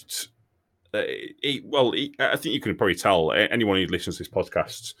 like just. I think you can probably tell, anyone who listens to this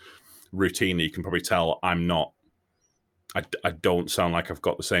podcast routinely, you can probably tell I'm not. I don't sound like I've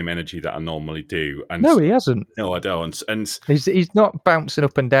got the same energy that I normally do. And no, he hasn't. No, I don't. And he's not bouncing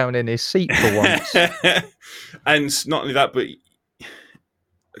up and down in his seat for once. And not only that, but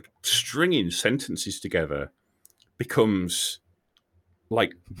stringing sentences together becomes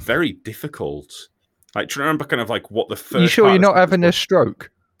like very difficult. Like, do you remember kind of like what the first? You sure you're not having a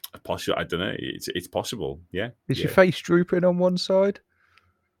stroke? Possible. I don't know. It's possible. Yeah. Is your face drooping on one side?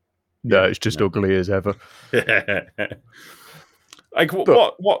 No, it's just ugly as ever. Like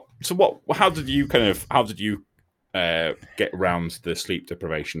what? So how did you get around the sleep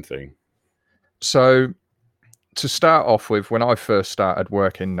deprivation thing? So to start off with, when I first started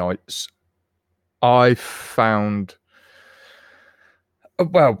working nights, I found.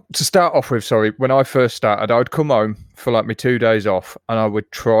 Well, to start off with, when I first started, I'd come home for like my 2 days off, and I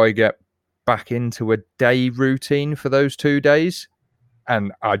would try get back into a day routine for those 2 days,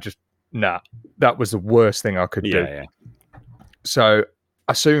 and I just that was the worst thing I could do. Yeah. So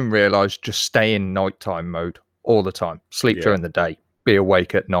I soon realised just stay in nighttime mode all the time, sleep during the day, be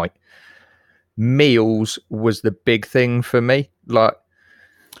awake at night. Meals was the big thing for me. Like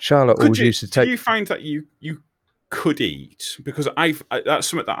Charlotte always used to take. Do you find that you could eat? Because that's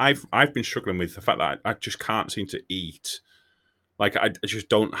something that I've been struggling with, the fact that I just can't seem to eat. Like I just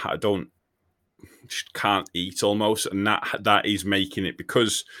just can't eat almost, and that is making it,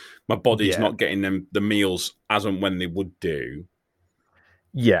 because my body's not getting the meals as and when they would do.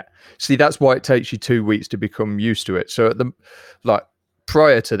 Yeah, see, that's why it takes you 2 weeks to become used to it. So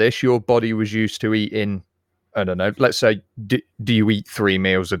prior to this, your body was used to eating, I don't know, let's say, do you eat 3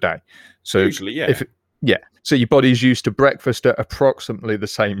 meals a day? So usually, yeah. So your body's used to breakfast at approximately the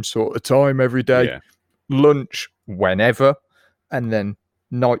same sort of time every day, lunch whenever, and then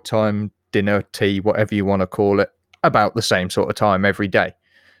nighttime, dinner, tea, whatever you want to call it, about the same sort of time every day.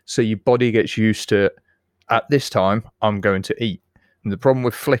 So your body gets used to, at this time, I'm going to eat. And the problem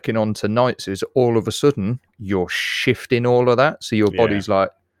with flicking on to nights is all of a sudden you're shifting all of that. So your body's like,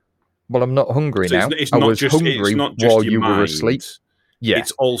 well, I'm not hungry now. I was hungry while you were asleep. Yeah.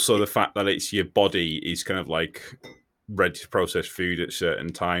 It's also the fact that it's your body is kind of like ready to process food at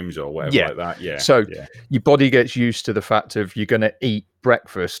certain times or whatever like that. Yeah. So your body gets used to the fact of you're going to eat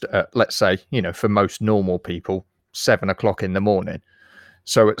breakfast at, let's say, for most normal people, 7 o'clock in the morning.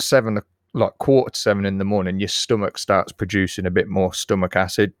 So at 7:15 in the morning, your stomach starts producing a bit more stomach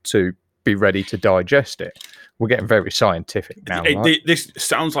acid to be ready to digest it. We're getting very scientific now. Right? This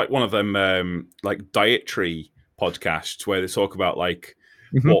sounds like one of them like dietary podcasts where they talk about like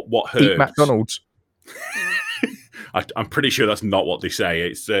what herbs. Eat McDonald's. I'm pretty sure that's not what they say.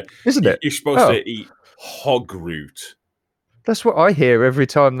 It's isn't it? You're supposed to eat hog root. That's what I hear every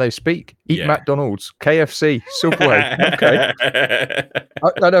time they speak. Eat McDonald's, KFC, Subway. Okay.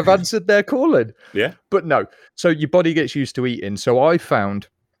 And I've answered their calling. Yeah. But no. So your body gets used to eating. So I found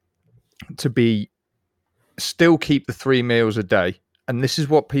to still keep the 3 meals a day. And this is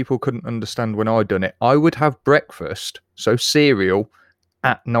what people couldn't understand when I done it. I would have breakfast, so cereal,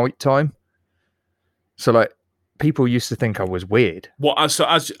 at night time. So like people used to think I was weird. What? So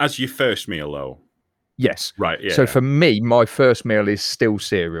as your first meal though? Yes. Right. Yeah. So for me, my first meal is still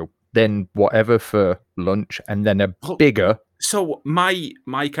cereal, then whatever for lunch, and then a bigger. So my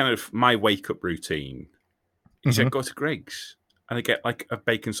wake up routine is I go to Greggs and I get like a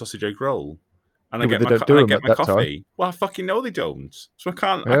bacon sausage egg roll, and I get my coffee. Time. Well, I fucking know they don't. So I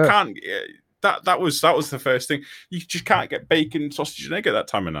can't. That was the first thing. You just can't get bacon, sausage, and egg at that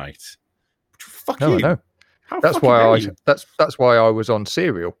time of night. Fuck you. No. That's why I was on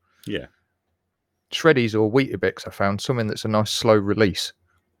cereal. Yeah. Shreddies or Weetabix, I found something that's a nice slow release.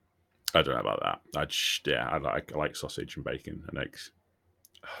 I don't know about that. I like sausage and bacon and eggs.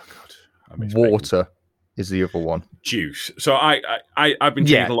 Oh god, water is the other one. Juice. So I've been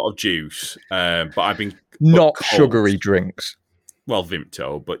drinking a lot of juice, but I've been not sugary drinks. Well,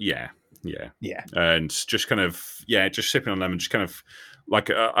 Vimto, but yeah, and just kind of just sipping on them and just kind of like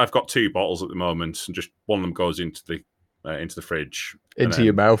I've got 2 bottles at the moment, and just one of them goes into the fridge, into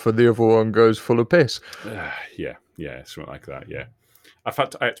your mouth, and the other one goes full of piss. Yeah, something like that. Yeah, I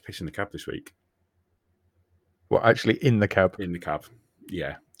had to piss in the cab this week. Well, actually, in the cab. In the cab.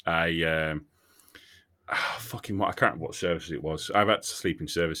 Yeah, I fucking what I can't remember what services it was. I've had to sleep in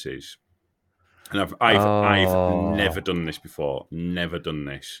services, and I've never done this before. Never done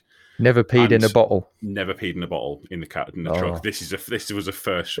this. Never peed in a bottle. Never peed in a bottle in the truck. This was a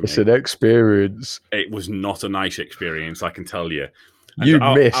first for me. It's an experience. It was not a nice experience, I can tell you.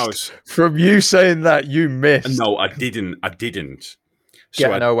 And missed. From you saying that, you missed. No, I didn't.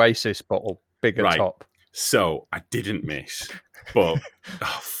 Get an Oasis bottle, bigger top. So I didn't miss. But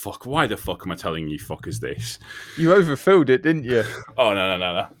fuck! Why the fuck am I telling you fuckers this? You overfilled it, didn't you? Oh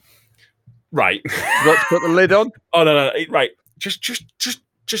no. Right. You got to put the lid on. Oh no. Right.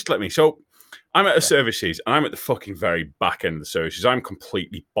 Just let me. So I'm at the services, and I'm at the fucking very back end of the services. I'm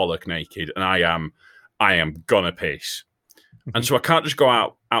completely bollock naked, and I am gonna piss. And so I can't just go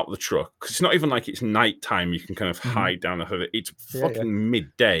out the truck, because it's not even like it's nighttime. You can kind of hide down the hood. It's fucking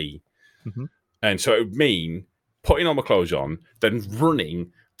midday. And so it would mean putting all my clothes on, then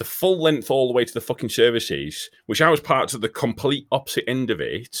running the full length all the way to the fucking services, which I was part of the complete opposite end of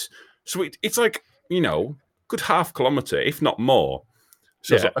it. So it's like, good half kilometre, if not more.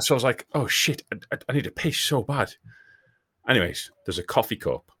 So I was like, oh shit, I need to piss so bad. Anyways, there's a coffee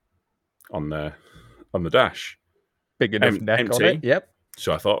cup on the dash. Big enough neck empty. On it. Yep.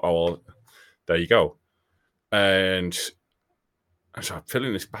 So I thought, oh, well, there you go. And And so I'm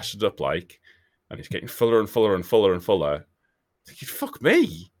filling this bastard up and it's getting fuller and fuller and fuller and fuller. Thinking, fuck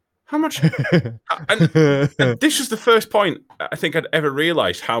me. How much? and this was the first point I think I'd ever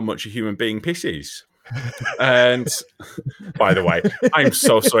realised how much a human being pisses. And by the way, I'm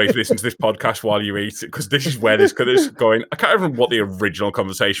so sorry to listen to this podcast while you eat, because this is where this is going. I can't remember what the original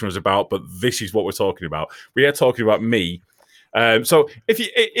conversation was about, but this is what we're talking about. We are talking about me. So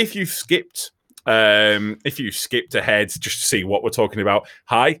if you skipped ahead just to see what we're talking about,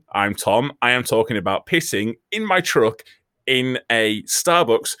 hi, I'm Tom. I am talking about pissing in my truck in a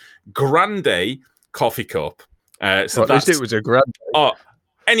Starbucks Grande coffee cup. So at least it was a Grande. Oh,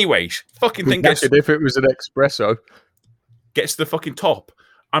 anyways, fucking thing gets. If it was an espresso, gets to the fucking top.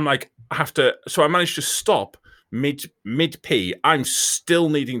 I'm like, I have to. So I managed to stop mid pee. I'm still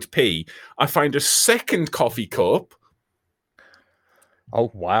needing to pee. I find a second coffee cup. Oh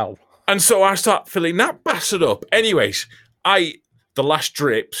wow! And so I start filling that bastard up. Anyways, the last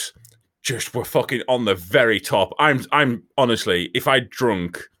drips just were fucking on the very top. I'm honestly, if I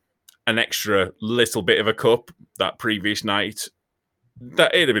drunk an extra little bit of a cup that previous night,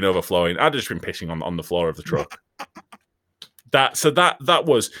 that it'd have been overflowing. I'd just been pissing on the floor of the truck. That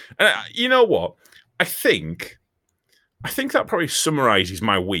was, you know what? I think that probably summarizes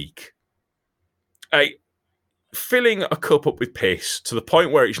my week. Filling a cup up with piss to the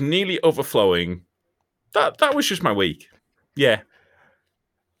point where it's nearly overflowing. That was just my week. Yeah.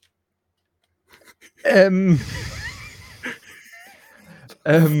 Fuck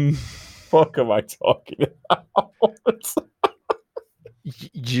am I talking about?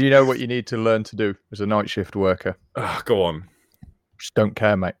 Do you know what you need to learn to do as a night shift worker? Go on. Just don't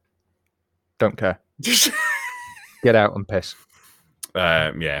care, mate. Don't care. Get out and piss.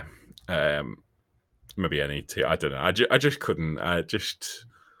 Yeah. Maybe I need to. I don't know. I just couldn't. I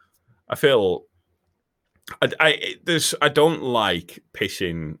feel. I don't like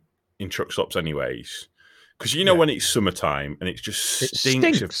pissing in truck stops, anyways, because when it's summertime and it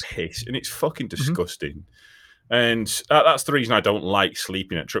stinks of piss and it's fucking disgusting. Mm-hmm. And that's the reason I don't like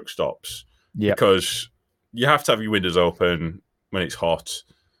sleeping at truck stops. Yeah. Because you have to have your windows open when it's hot,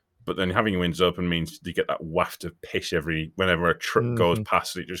 but then having your windows open means you get that waft of piss whenever a truck goes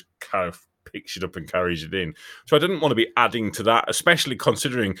past. It just kind of picks it up and carries it in. So I didn't want to be adding to that, especially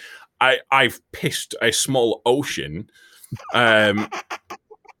considering I've pissed a small ocean. I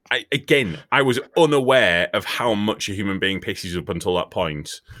was unaware of how much a human being pisses up until that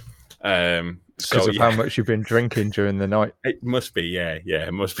point. Because of how much you've been drinking during the night. It must be, yeah,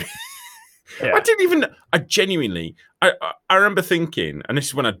 it must be. Yeah. I genuinely, I remember thinking, and this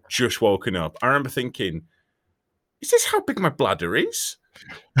is when I'd just woken up, I remember thinking, is this how big my bladder is?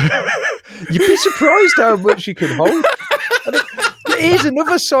 You'd be surprised how much you can hold. Here's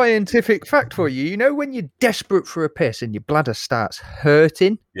another scientific fact for you. You know when you're desperate for a piss and your bladder starts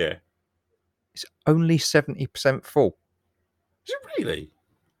hurting? Yeah. It's only 70% full. Is it really?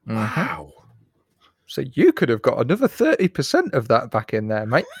 Mm-hmm. Wow. So you could have got another 30% of that back in there,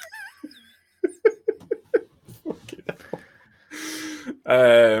 mate.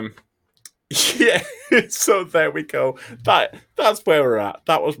 Yeah, so there we go. That's where we're at.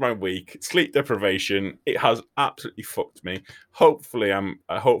 That was my week. Sleep deprivation. It has absolutely fucked me. Hopefully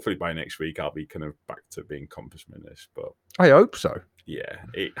by next week I'll be kind of back to being compass minutes, but I hope so. Yeah,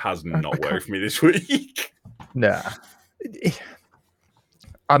 it has not worked for me this week. Nah.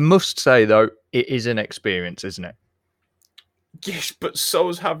 I must say though, it is an experience, isn't it? Yes, but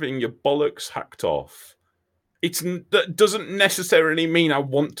so's having your bollocks hacked off. That doesn't necessarily mean I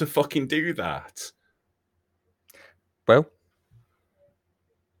want to fucking do that. Well,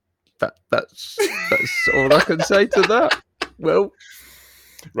 that's all I can say to that. Well,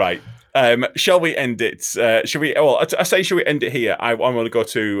 right. Shall we end it? Shall we? Well, I say, shall we end it here? I want to go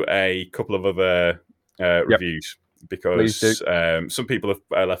to a couple of other reviews. Because some people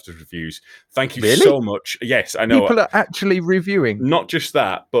have left us reviews. Thank you so much. Yes, I know. People are actually reviewing. Not just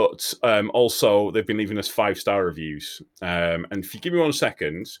that, but also they've been leaving us 5-star reviews. And if you give me 1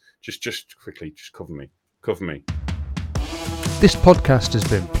 second, just quickly, just cover me. This podcast has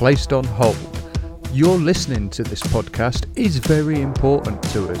been placed on hold. Your listening to this podcast is very important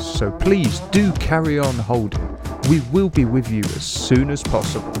to us, so please do carry on holding. We will be with you as soon as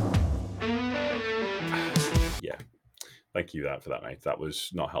possible. Thank you for that, mate. That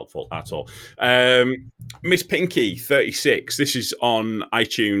was not helpful at all. Miss Pinky 36. This is on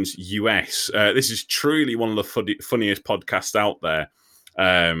iTunes US. This is truly one of the funniest podcasts out there.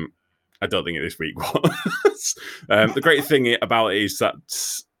 I don't think it this week was. The great thing about it is that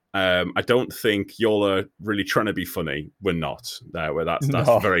I don't think y'all are really trying to be funny. We're not. That's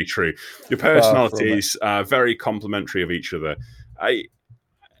very true. Your personalities are very complimentary of each other. I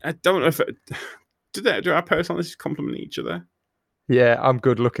don't know if do our personalities compliment each other? Yeah, I'm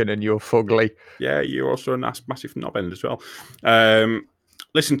good looking and you're fugly. Yeah, you're also a massive knob end as well.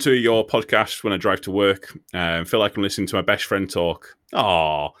 Listen to your podcast when I drive to work. Feel like I'm listening to my best friend talk.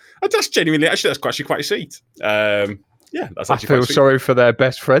 Oh, that's genuinely that's actually quite sweet. Yeah, that's I actually feel quite sweet. sorry for their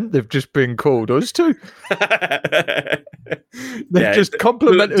best friend. They've just been called us too. They've just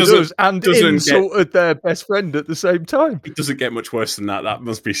complimented us and insulted their best friend at the same time. It doesn't get much worse than that. That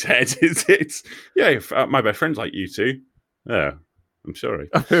must be said. It's if my best friend's like you two. Yeah, I'm sorry.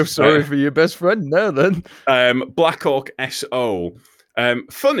 I feel sorry for your best friend now then. Blackhawk SO.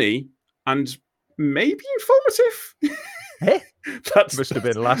 Funny and maybe informative. That must have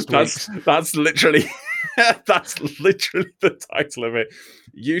been last week. That's literally the title of it.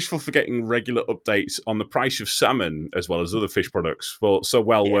 Useful for getting regular updates on the price of salmon as well as other fish products. Worth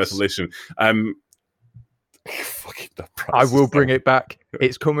a listen. Fucking the price. I will bring it back.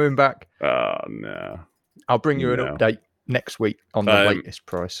 It's coming back. Oh no! I'll bring you an update next week on the latest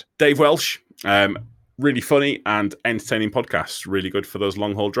price. Dave Welsh. Really funny and entertaining podcast. Really good for those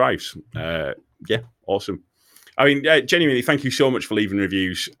long haul drives. Yeah, awesome. I mean, genuinely, thank you so much for leaving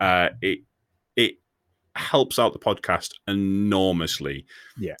reviews. It helps out the podcast enormously.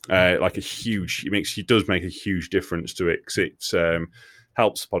 Yeah, It does make a huge difference to it because it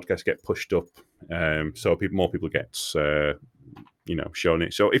helps the podcast get pushed up, so more people get shown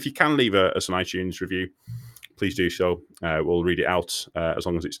it. So if you can leave us an iTunes review, please do so. We'll read it out as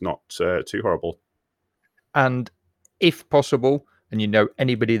long as it's not too horrible. And if possible, and you know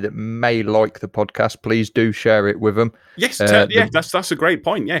anybody that may like the podcast, please do share it with them. Yes, that's a great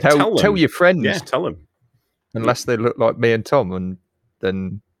point. Yeah, tell your friends. Yeah, tell them. Unless they look like me and Tom, and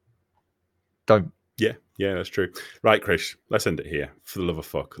then don't. Yeah, that's true. Right, Chris, let's end it here. For the love of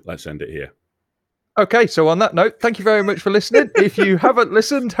fuck, let's end it here. Okay, so on that note, thank you very much for listening. If you haven't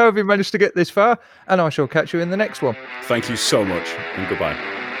listened, how have you managed to get this far? And I shall catch you in the next one. Thank you so much, and goodbye.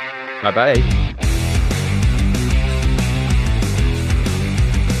 Bye-bye.